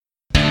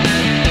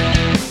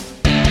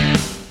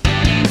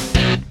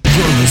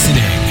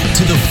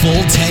Full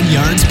 10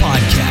 Yards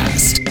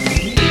Podcast.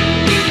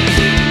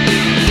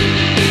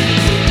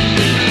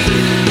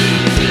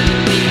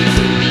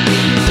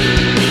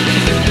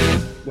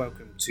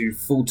 Welcome to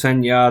Full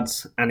 10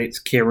 Yards, and it's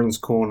Kieran's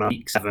Corner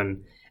Week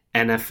 7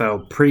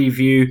 NFL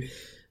preview.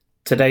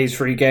 Today's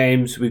 3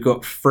 games, we've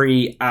got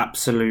 3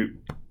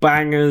 absolute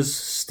bangers: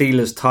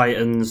 Steelers,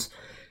 Titans,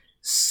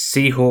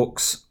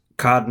 Seahawks,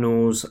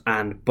 Cardinals,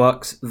 and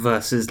Bucks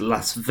versus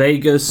Las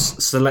Vegas.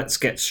 So let's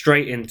get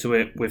straight into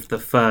it with the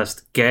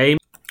first game.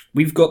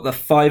 We've got the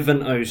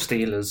 5-0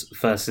 Steelers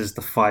versus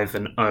the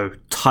 5-0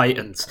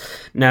 Titans.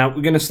 Now,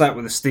 we're going to start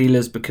with the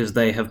Steelers because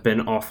they have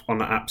been off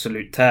on an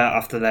absolute tear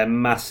after their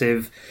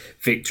massive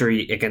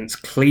victory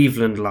against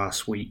Cleveland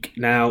last week.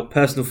 Now,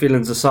 personal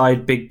feelings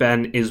aside, Big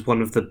Ben is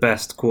one of the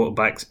best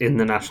quarterbacks in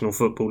the National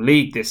Football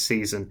League this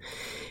season.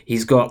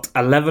 He's got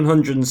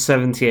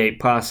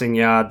 1,178 passing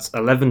yards,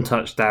 11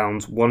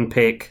 touchdowns, 1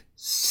 pick,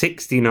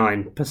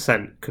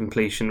 69%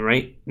 completion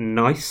rate.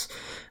 Nice.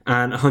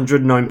 And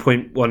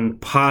 109.1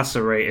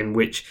 passer rating,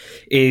 which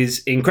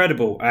is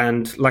incredible.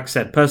 And like I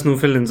said, personal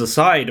feelings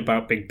aside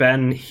about Big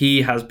Ben,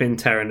 he has been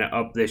tearing it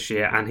up this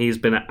year, and he's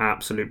been an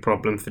absolute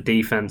problem for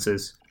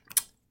defenses.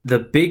 The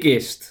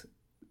biggest,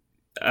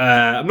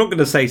 I'm not going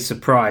to say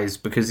surprise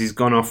because he's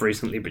gone off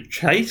recently, but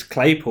Chase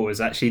Claypool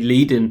is actually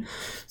leading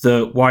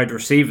the wide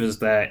receivers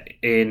there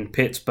in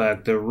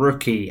Pittsburgh, the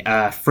rookie.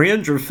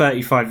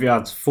 335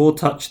 yards, 4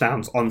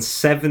 touchdowns on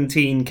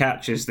 17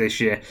 catches this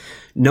year.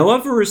 No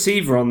other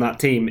receiver on that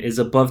team is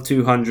above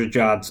 200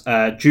 yards.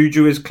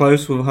 Juju is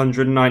close with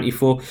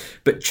 194,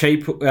 but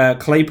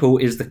Claypool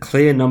is the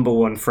clear number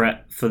 1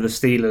 threat for the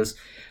Steelers.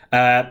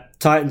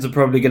 Titans are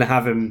probably going to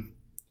have him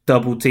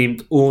double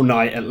teamed all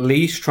night, at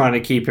least trying to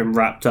keep him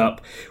wrapped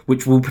up,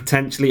 which will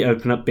potentially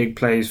open up big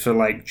plays for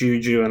like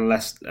Juju and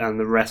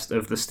the rest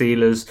of the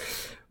Steelers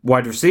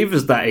wide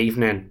receivers that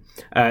evening.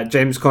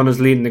 James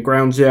Conner's leading the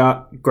ground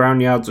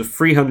yards with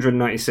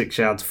 396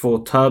 yards,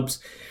 4 tubs.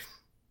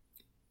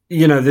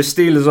 You know, the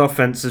Steelers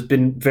offense has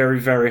been very,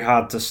 very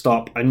hard to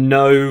stop. I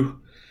know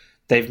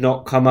they've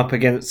not come up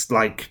against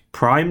like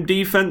prime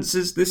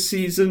defenses this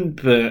season,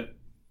 but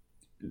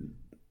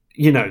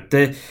you know,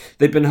 they've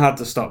been hard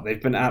to stop. They've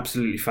been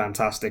absolutely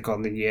fantastic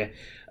on the year,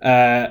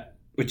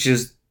 which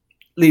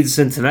leads us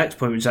into the next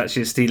point, which is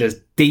actually the Steelers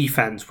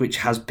defense, which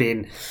has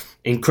been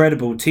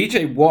incredible.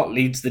 TJ Watt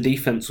leads the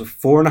defense with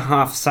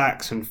 4.5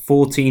 sacks and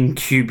 14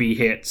 QB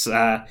hits.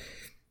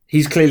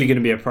 He's clearly going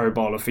to be a Pro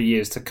Bowler for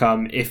years to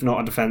come, if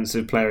not a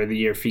Defensive Player of the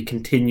Year, if he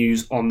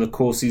continues on the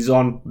course he's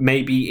on,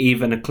 maybe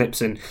even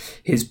eclipsing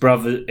his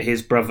brother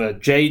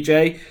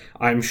JJ.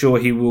 I'm sure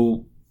he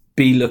will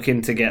be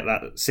looking to get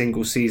that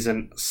single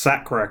season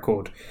sack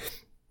record.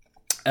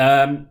 He's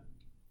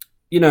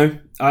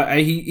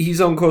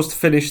on course to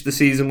finish the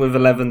season with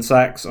 11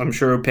 sacks. I'm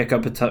sure he'll pick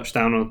up a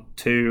touchdown or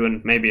 2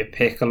 and maybe a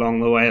pick along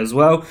the way as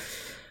well.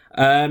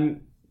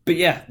 But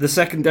yeah, the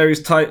secondary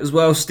is tight as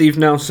well. Steve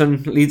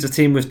Nelson leads a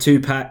team with 2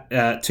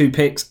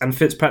 picks, and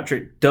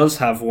Fitzpatrick does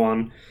have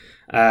 1.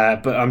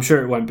 But I'm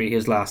sure it won't be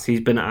his last.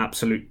 He's been an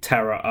absolute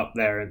terror up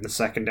there in the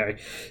secondary.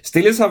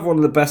 Steelers have one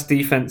of the best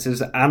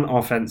defenses and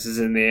offenses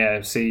in the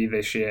AFC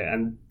this year,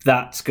 and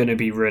that's going to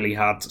be really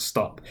hard to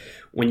stop.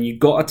 When you've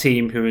got a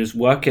team who is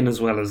working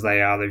as well as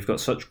they are, they've got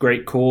such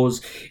great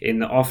cores in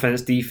the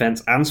offense,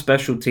 defense, and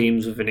special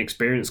teams with an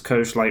experienced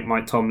coach like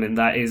Mike Tomlin,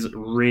 that is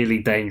really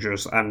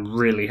dangerous and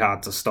really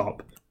hard to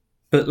stop.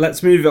 But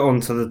let's move it on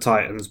to the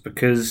Titans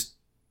because,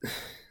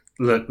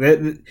 look,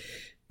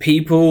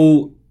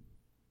 people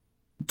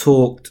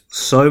talked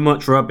so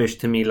much rubbish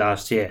to me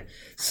last year.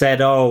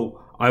 Said,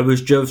 I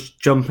was just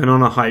jumping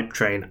on a hype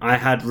train. I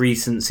had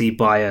recency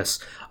bias.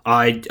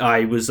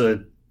 I was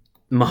a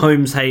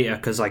Mahomes hater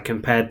because I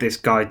compared this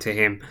guy to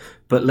him.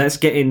 But let's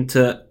get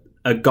into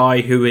a guy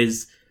who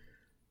is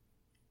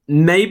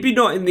maybe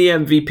not in the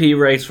MVP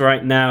race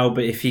right now,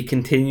 but if he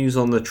continues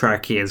on the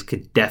track he is,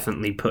 could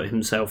definitely put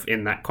himself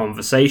in that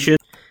conversation.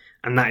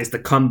 And that is the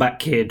comeback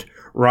kid,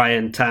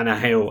 Ryan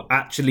Tannehill,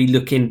 actually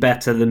looking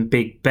better than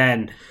Big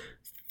Ben.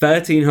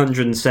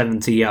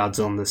 1,370 yards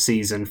on the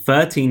season,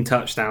 13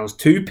 touchdowns,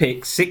 2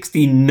 picks,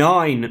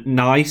 69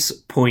 nice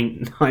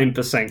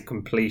 0.9%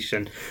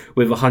 completion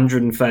with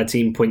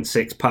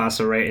 113.6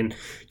 passer rating.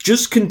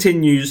 Just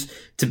continues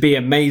to be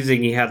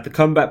amazing. He had the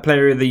comeback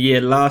player of the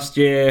year last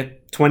year,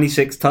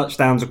 26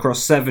 touchdowns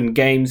across 7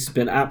 games. It's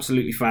been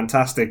absolutely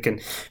fantastic. And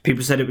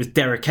people said it was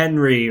Derrick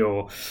Henry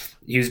or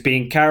he was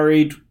being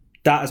carried.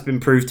 That has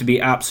been proved to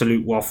be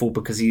absolute waffle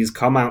because he has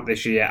come out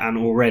this year and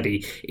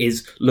already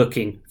is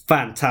looking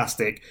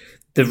fantastic.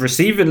 The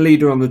receiving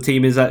leader on the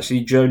team is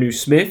actually Jonnu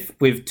Smith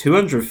with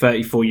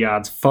 234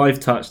 yards,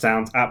 5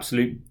 touchdowns,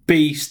 absolute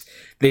beast.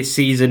 this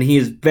season. He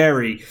is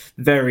very,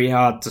 very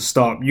hard to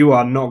stop. You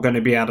are not going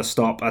to be able to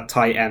stop a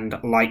tight end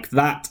like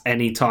that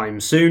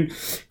anytime soon.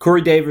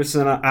 Corey Davis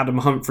and Adam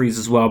Humphries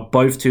as well,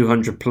 both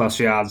 200 plus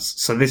yards.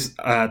 So this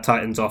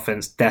Titans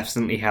offense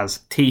definitely has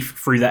teeth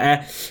through the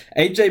air.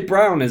 AJ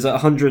Brown is at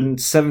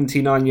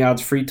 179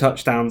 yards, 3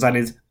 touchdowns, and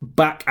is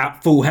back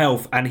at full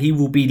health, and he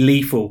will be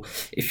lethal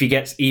if he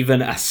gets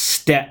even a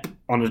step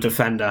on a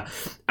defender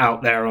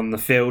out there on the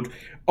field.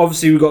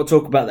 Obviously, we've got to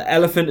talk about the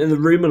elephant in the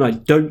room, and I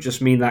don't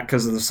just mean that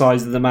because of the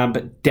size of the man,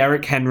 but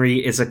Derrick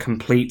Henry is a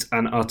complete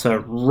and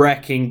utter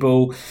wrecking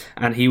ball,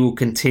 and he will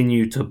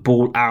continue to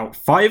ball out.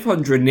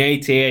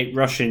 588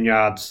 rushing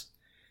yards.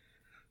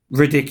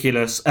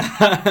 Ridiculous.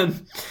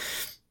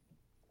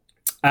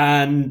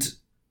 And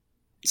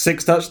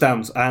 6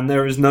 touchdowns, and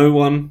there is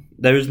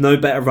no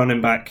better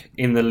running back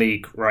in the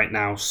league right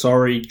now.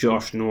 Sorry,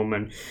 Josh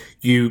Norman.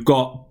 You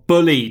got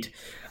bullied.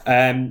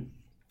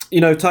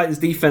 Titans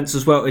defense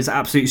as well is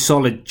absolutely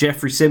solid.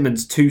 Jeffrey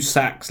Simmons, 2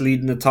 sacks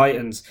leading the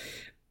Titans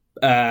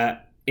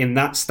in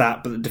that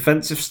stat, but the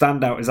defensive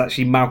standout is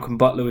actually Malcolm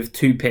Butler with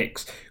 2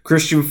 picks.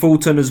 Christian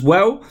Fulton as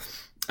well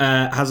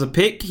has a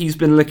pick. He's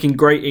been looking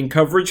great in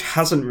coverage,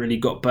 hasn't really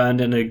got burned,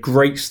 and a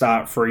great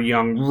start for a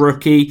young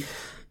rookie.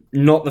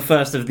 Not the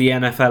first of the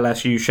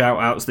NFLSU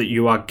shout-outs that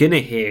you are going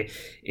to hear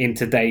in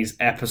today's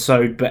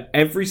episode, but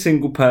every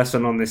single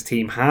person on this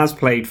team has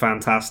played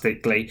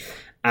fantastically,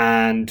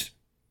 and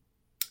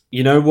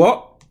you know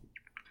what?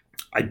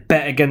 I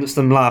bet against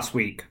them last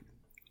week,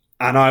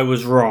 and I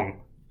was wrong.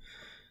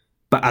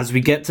 But as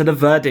we get to the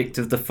verdict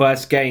of the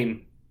first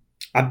game,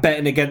 I'm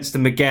betting against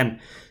them again.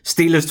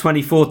 Steelers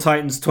 24,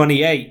 Titans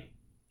 28.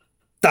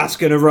 That's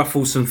going to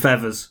ruffle some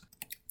feathers.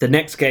 The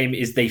next game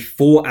is the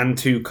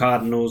 4-2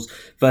 Cardinals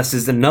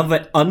versus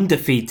another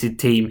undefeated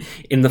team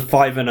in the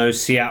 5-0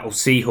 Seattle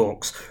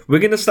Seahawks. We're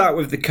going to start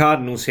with the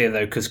Cardinals here,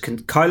 though, because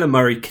Kyler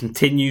Murray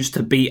continues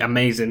to be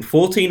amazing.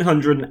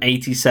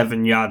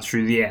 1,487 yards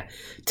through the air,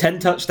 10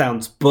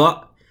 touchdowns,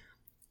 but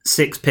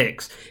 6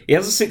 picks. He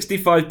has a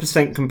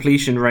 65%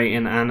 completion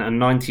rating and a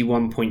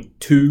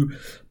 91.2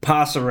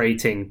 passer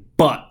rating,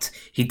 but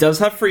he does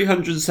have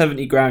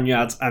 370 ground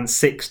yards and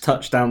 6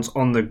 touchdowns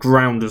on the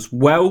ground as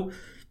well.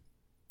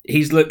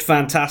 He's looked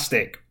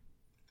fantastic.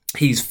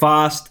 He's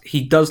fast.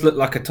 He does look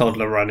like a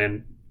toddler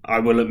running. I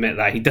will admit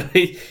that.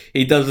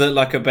 He does look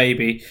like a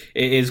baby.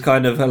 It is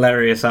kind of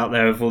hilarious out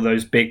there with all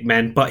those big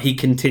men, but he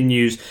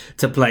continues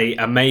to play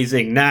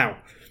amazing. Now,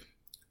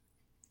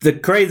 the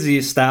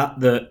craziest stat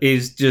that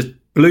is just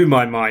blew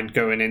my mind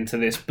going into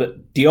this,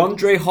 but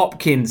DeAndre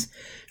Hopkins,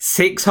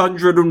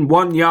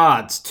 601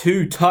 yards,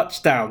 2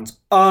 touchdowns,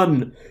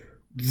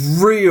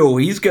 unreal.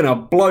 He's going to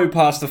blow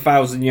past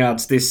 1,000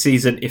 yards this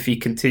season if he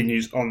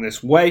continues on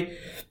this way.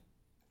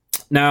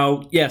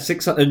 Now,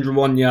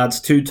 601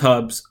 yards, 2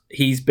 tubs.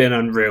 He's been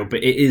unreal,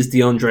 but it is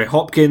DeAndre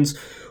Hopkins.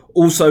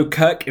 Also,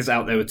 Kirk is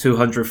out there with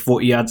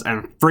 240 yards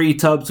and 3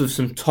 tubs with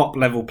some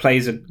top-level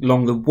plays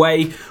along the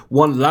way.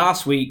 One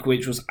last week,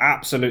 which was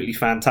absolutely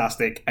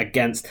fantastic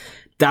against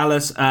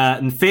Dallas.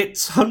 And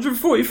Fitz,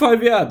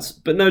 145 yards,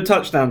 but no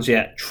touchdowns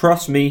yet.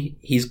 Trust me,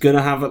 he's going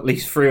to have at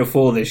least 3 or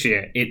 4 this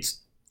year. It's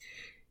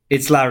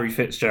Larry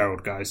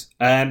Fitzgerald, guys.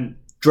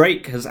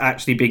 Drake has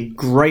actually been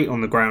great on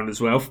the ground as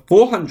well.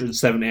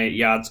 478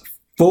 yards,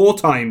 4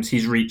 times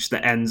he's reached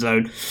the end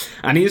zone.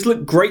 And he's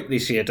looked great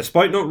this year,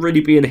 despite not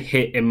really being a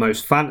hit in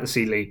most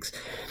fantasy leagues.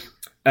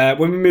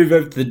 When we move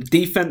over to the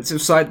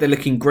defensive side, they're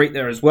looking great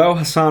there as well.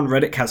 Hassan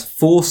Reddick has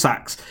 4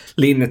 sacks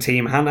leading the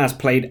team. Hannah has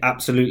played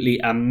absolutely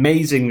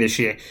amazing this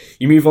year.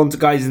 You move on to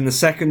guys in the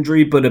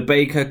secondary. Buda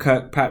Baker,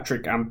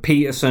 Kirkpatrick, and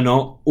Peterson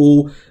are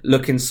all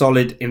looking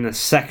solid in the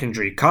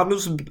secondary.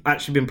 Cardinals have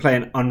actually been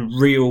playing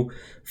unreal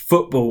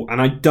football,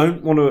 and I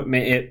don't want to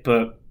admit it,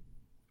 but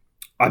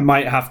I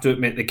might have to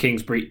admit that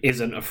Kingsbury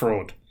isn't a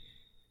fraud.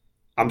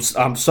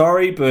 I'm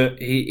sorry, but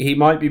he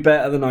might be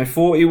better than I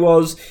thought he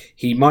was.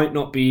 He might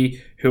not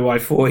be who I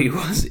thought he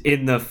was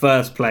in the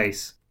first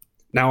place.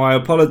 Now, I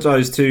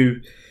apologise to,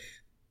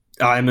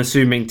 I'm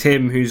assuming,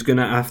 Tim, who's going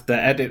to have to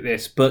edit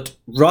this, but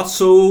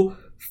Russell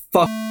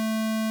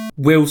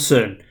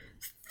Wilson,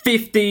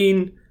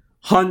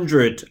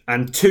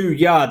 1,502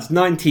 yards,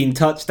 19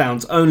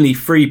 touchdowns, only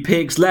 3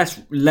 picks.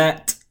 Let's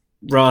let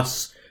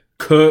Russ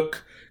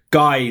cook.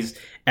 Guys,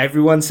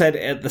 everyone said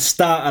it at the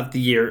start of the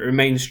year. It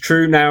remains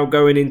true now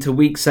going into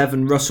week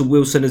 7. Russell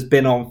Wilson has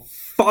been on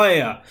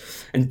fire.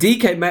 And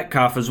DK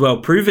Metcalf as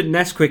well. Proven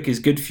Nesquik is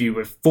good for you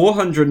with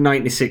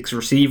 496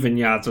 receiving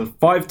yards and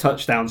 5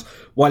 touchdowns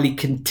while he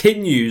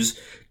continues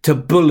to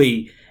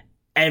bully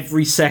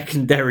every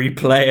secondary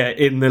player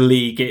in the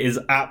league. It is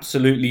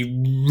absolutely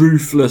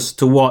ruthless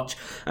to watch.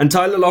 And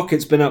Tyler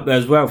Lockett's been up there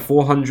as well.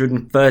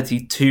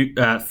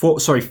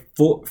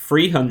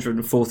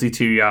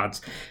 342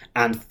 yards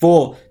and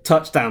 4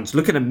 touchdowns.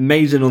 Looking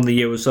amazing on the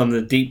year with some of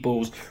the deep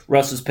balls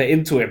Russ has put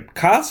into him.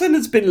 Carson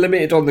has been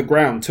limited on the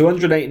ground.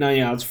 289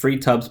 yards, 3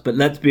 tubs. But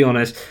let's be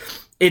honest,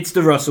 it's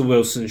the Russell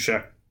Wilson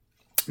show.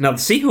 Now, the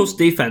Seahawks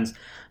defense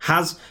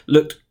has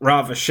looked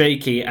rather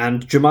shaky,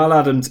 and Jamal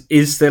Adams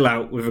is still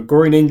out with a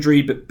groin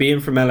injury, but being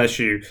from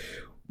LSU,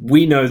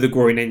 We know the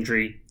groin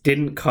injury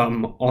didn't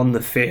come on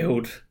the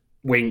field.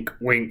 Wink,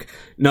 wink,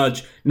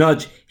 nudge,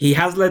 nudge. He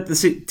has led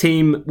the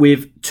team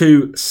with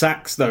 2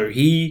 sacks, though.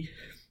 He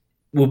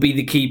will be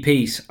the key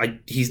piece.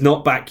 He's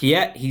not back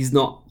yet. He's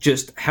not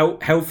just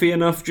healthy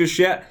enough just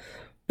yet.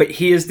 But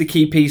he is the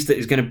key piece that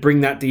is going to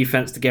bring that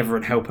defense together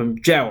and help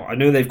him gel. I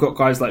know they've got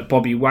guys like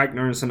Bobby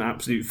Wagner and some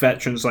absolute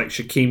veterans like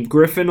Shaquem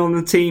Griffin on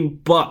the team,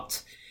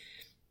 but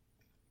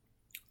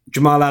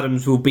Jamal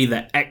Adams will be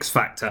the X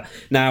factor.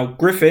 Now,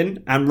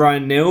 Griffin and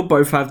Ryan Neal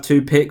both have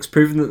 2 picks,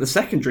 proving that the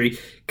secondary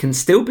can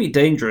still be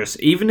dangerous,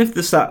 even if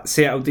the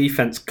Seattle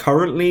defense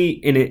currently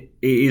it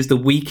is the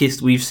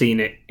weakest we've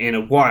seen it in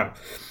a while.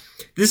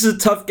 This is a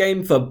tough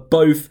game for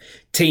both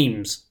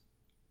teams.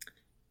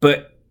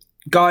 But,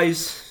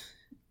 guys,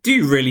 do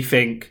you really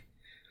think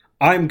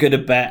I'm going to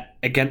bet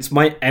against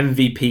my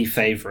MVP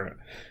favourite,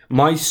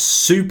 my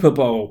Super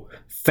Bowl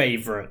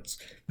favourites,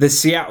 the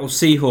Seattle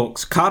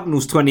Seahawks?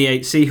 Cardinals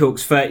 28,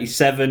 Seahawks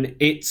 37.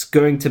 It's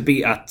going to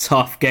be a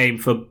tough game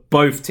for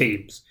both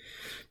teams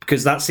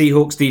because that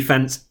Seahawks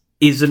defense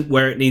isn't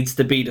where it needs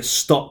to be to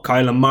stop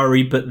Kyler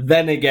Murray. But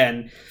then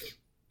again,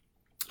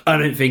 I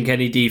don't think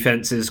any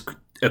defense is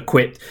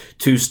equipped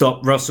to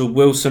stop Russell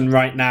Wilson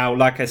right now.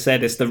 Like I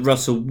said, it's the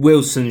Russell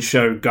Wilson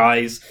show,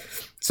 guys.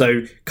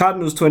 So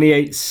Cardinals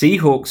 28,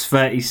 Seahawks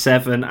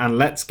 37, and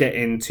let's get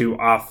into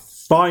our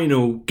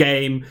final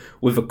game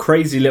with a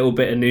crazy little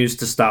bit of news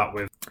to start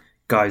with.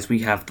 Guys, we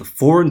have the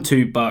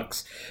 4-2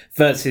 Bucks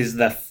versus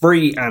the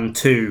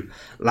 3-2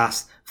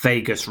 Las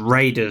Vegas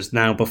Raiders.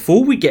 Now,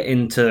 before we get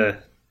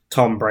into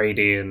Tom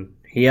Brady, and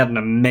he had an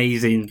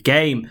amazing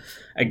game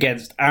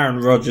against Aaron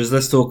Rodgers,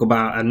 let's talk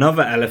about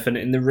another elephant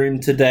in the room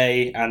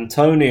today.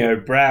 Antonio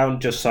Brown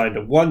just signed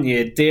a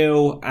 1-year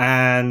deal,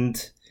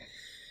 and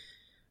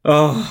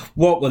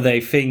what were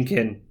they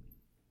thinking?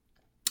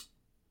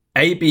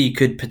 AB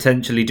could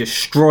potentially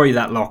destroy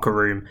that locker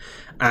room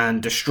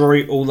and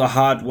destroy all the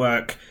hard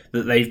work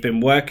that they've been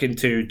working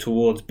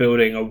towards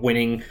building a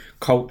winning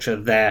culture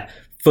there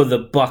for the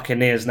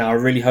Buccaneers. Now, I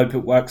really hope it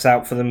works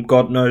out for them.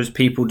 God knows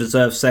people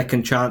deserve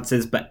second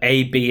chances, but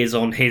AB is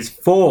on his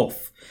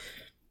 4th.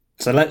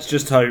 So let's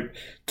just hope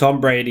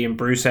Tom Brady and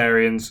Bruce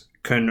Arians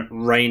can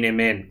rein him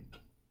in.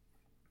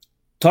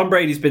 Tom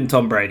Brady's been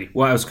Tom Brady.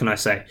 What else can I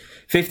say?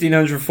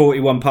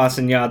 1,541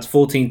 passing yards,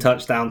 14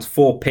 touchdowns,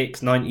 4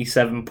 picks,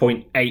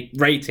 97.8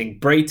 rating.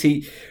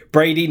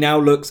 Brady now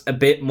looks a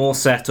bit more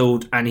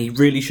settled, and he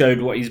really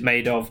showed what he's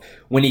made of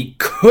when he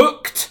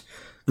cooked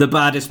the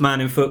baddest man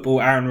in football,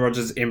 Aaron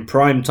Rodgers, in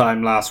prime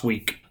time last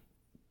week.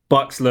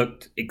 Bucks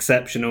looked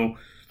exceptional.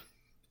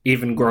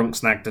 Even Gronk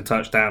snagged a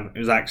touchdown. It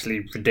was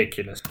actually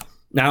ridiculous.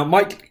 Now,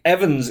 Mike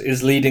Evans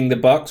is leading the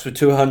Bucks with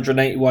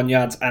 281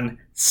 yards and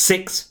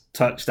 6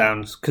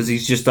 touchdowns because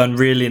he's just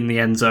unreal in the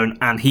end zone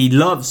and he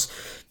loves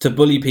to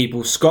bully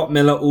people. Scott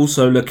Miller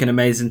also looking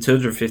amazing,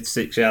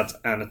 256 yards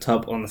and a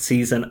tub on the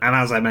season. And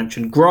as I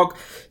mentioned,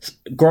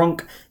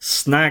 Gronk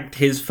snagged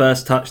his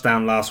first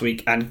touchdown last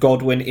week, and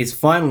Godwin is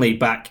finally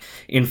back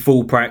in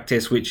full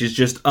practice, which is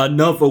just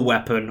another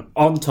weapon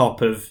on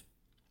top of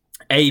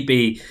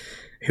AB,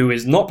 who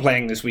is not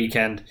playing this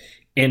weekend,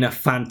 in a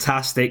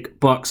fantastic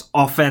Bucks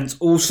offense.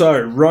 Also,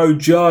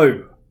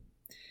 Rojo,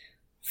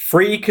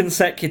 3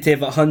 consecutive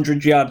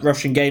 100-yard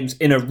rushing games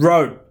in a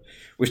row,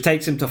 which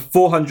takes him to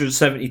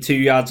 472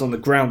 yards on the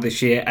ground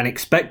this year, and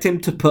expect him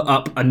to put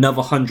up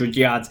another 100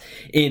 yards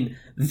in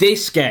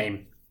this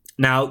game.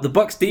 Now, the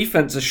Bucks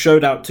defense has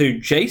showed out too.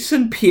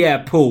 Jason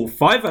Pierre-Paul,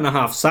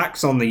 5.5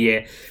 sacks on the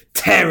year,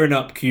 tearing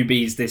up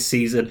QBs this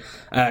season.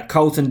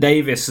 Colton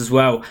Davis as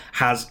well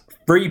has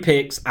 3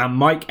 picks, and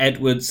Mike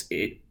Edwards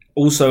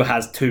also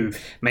has 2,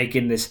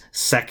 making this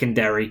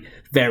secondary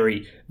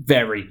very,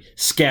 very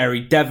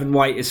scary. Devin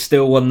White is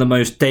still one of the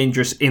most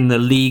dangerous in the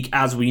league.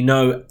 As we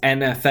know,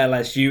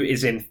 NFLSU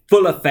is in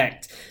full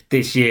effect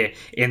this year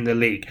in the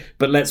league.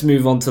 But let's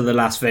move on to the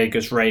Las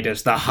Vegas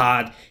Raiders, the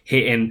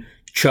hard-hitting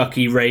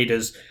Chucky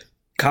Raiders.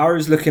 Carr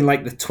is looking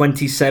like the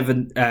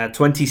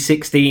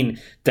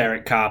 2016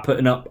 Derek Carr,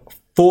 putting up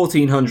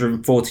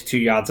 1,442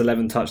 yards,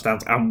 11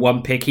 touchdowns, and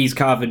 1 pick. He's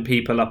carving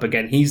people up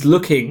again. He's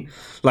looking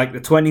like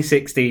the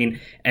 2016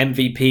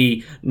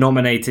 MVP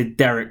nominated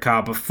Derek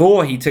Carr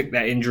before he took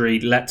that injury.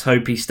 Let's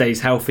hope he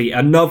stays healthy.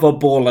 Another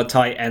baller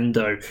tight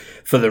endo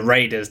for the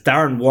Raiders.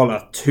 Darren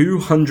Waller,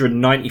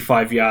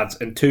 295 yards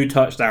and 2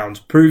 touchdowns,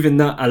 proving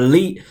that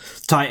elite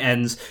tight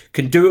ends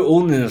can do it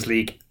all in this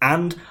league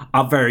and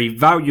are very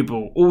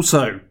valuable.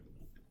 Also,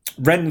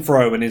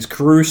 Renfro and his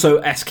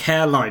Caruso-esque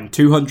hairline,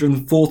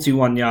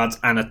 241 yards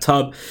and a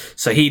tub.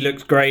 So he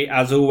looks great.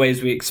 As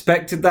always, we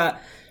expected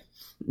that.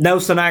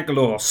 Nelson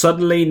Aguilar,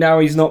 suddenly now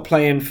he's not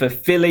playing for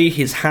Philly.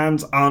 His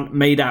hands aren't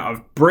made out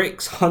of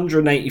bricks.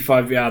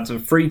 185 yards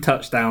and 3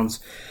 touchdowns.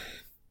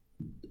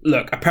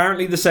 Look,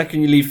 apparently the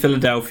second you leave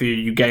Philadelphia,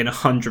 you gain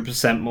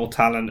 100% more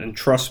talent. And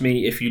trust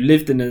me, if you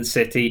lived in a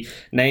city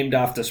named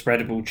after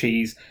spreadable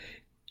cheese,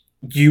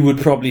 you would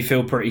probably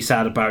feel pretty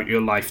sad about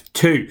your life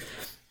too.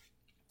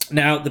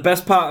 Now, the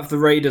best part of the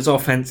Raiders'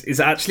 offense is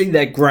actually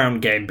their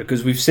ground game,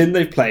 because we've seen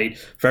they've played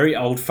very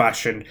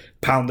old-fashioned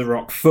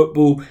pound-the-rock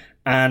football,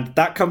 and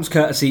that comes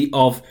courtesy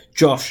of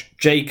Josh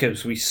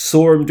Jacobs. We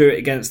saw him do it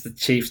against the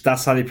Chiefs.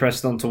 That's how they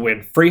pressed on to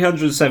win.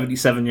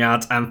 377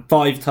 yards and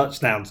 5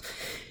 touchdowns.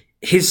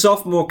 His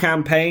sophomore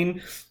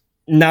campaign,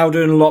 now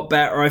doing a lot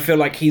better. I feel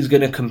like he's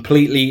going to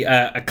completely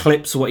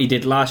eclipse what he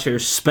did last year,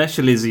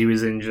 especially as he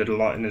was injured a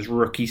lot in his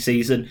rookie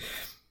season.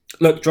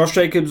 Look, Josh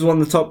Jacobs is one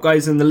of the top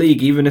guys in the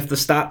league, even if the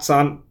stats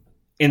aren't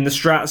in the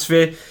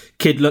stratosphere.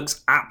 Kid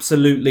looks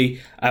absolutely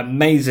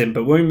amazing.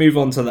 But when we move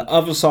on to the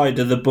other side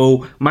of the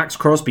ball, Max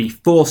Crosby,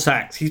 4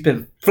 sacks. He's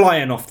been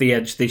flying off the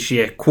edge this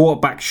year.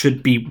 Quarterback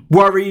should be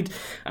worried,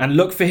 and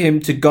look for him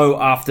to go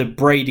after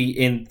Brady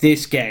in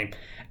this game.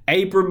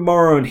 Abram,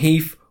 Morrow, and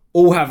Heath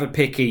all have a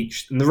pick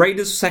each. And the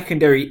Raiders'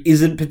 secondary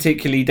isn't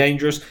particularly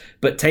dangerous,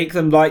 but take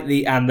them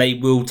lightly and they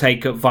will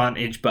take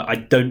advantage. But I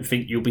don't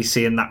think you'll be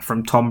seeing that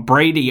from Tom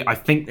Brady. I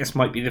think this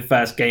might be the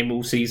first game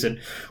all season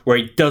where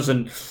he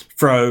doesn't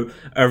throw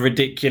a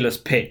ridiculous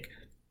pick.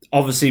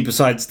 Obviously,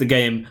 besides the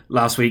game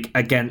last week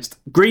against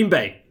Green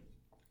Bay.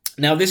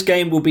 Now, this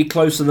game will be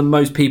closer than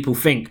most people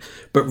think,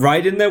 but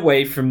riding their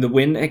way from the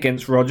win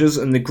against Rodgers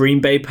and the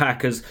Green Bay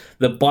Packers,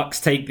 the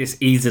Bucks take this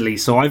easily.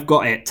 So I've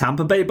got it.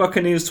 Tampa Bay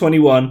Buccaneers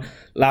 21,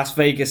 Las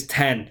Vegas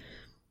 10.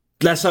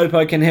 Let's hope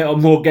I can hit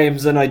on more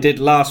games than I did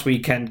last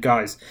weekend,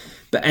 guys.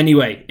 But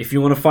anyway, if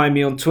you want to find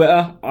me on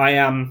Twitter, I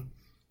am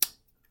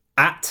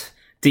at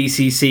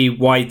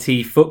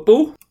DCCYT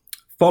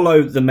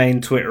Follow the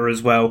main Twitter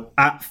as well,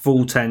 at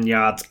Full 10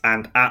 Yards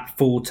and at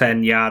Full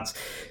 10 Yards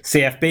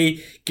CFB.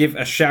 Give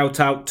a shout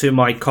out to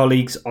my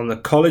colleagues on the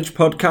college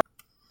podcast,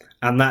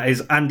 and that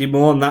is Andy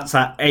Moore, and that's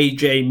at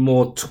AJ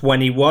Moore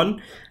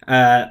 21.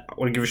 I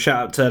want to give a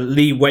shout out to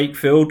Lee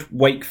Wakefield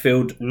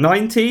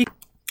 90.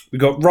 We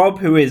got Rob,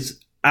 who is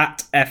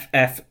at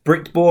FF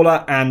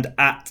Brickballer, and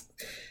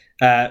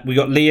we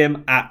got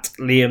Liam at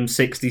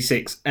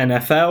Liam66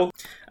 NFL,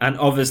 and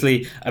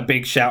obviously a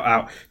big shout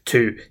out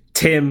to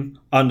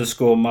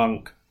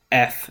Tim_Monk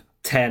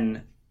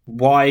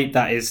F10Y.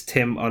 That is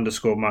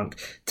Tim_Monk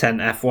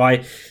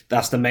 10FY.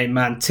 That's the main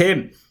man,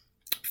 Tim.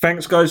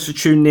 Thanks, guys, for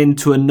tuning in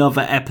to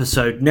another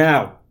episode.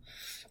 Now,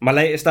 my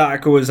latest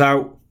article is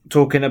out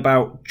talking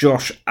about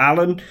Josh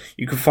Allen.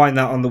 You can find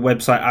that on the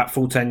website at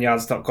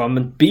full10yards.com.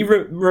 And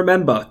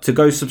remember to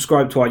go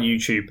subscribe to our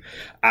YouTube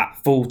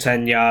at Full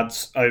 10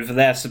 Yards over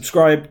there.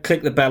 Subscribe,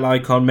 click the bell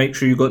icon, make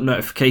sure you've got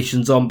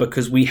notifications on,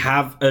 because we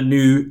have a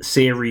new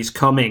series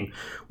coming.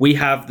 We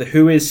have the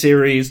Who Is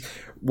series,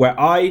 where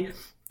I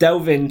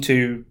delve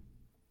into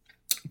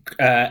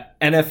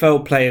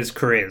NFL players'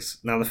 careers.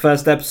 Now, the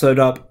first episode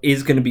up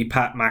is going to be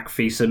Pat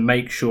McAfee, so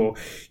make sure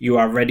you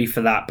are ready for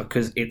that,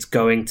 because it's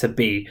going to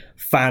be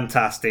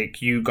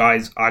fantastic. You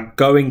guys are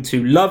going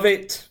to love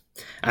it,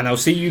 and I'll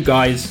see you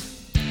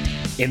guys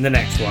in the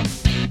next one.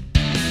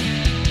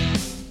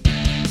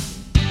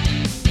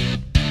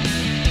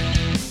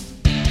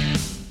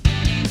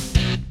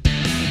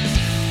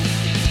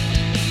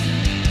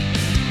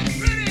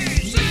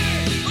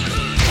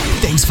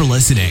 Thanks for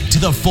listening to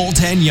the Full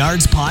 10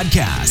 Yards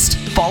podcast.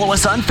 Follow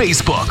us on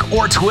Facebook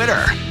or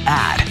Twitter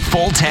at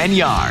Full 10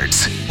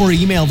 Yards, or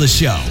email the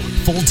show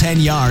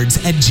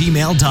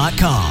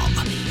full10yards@gmail.com.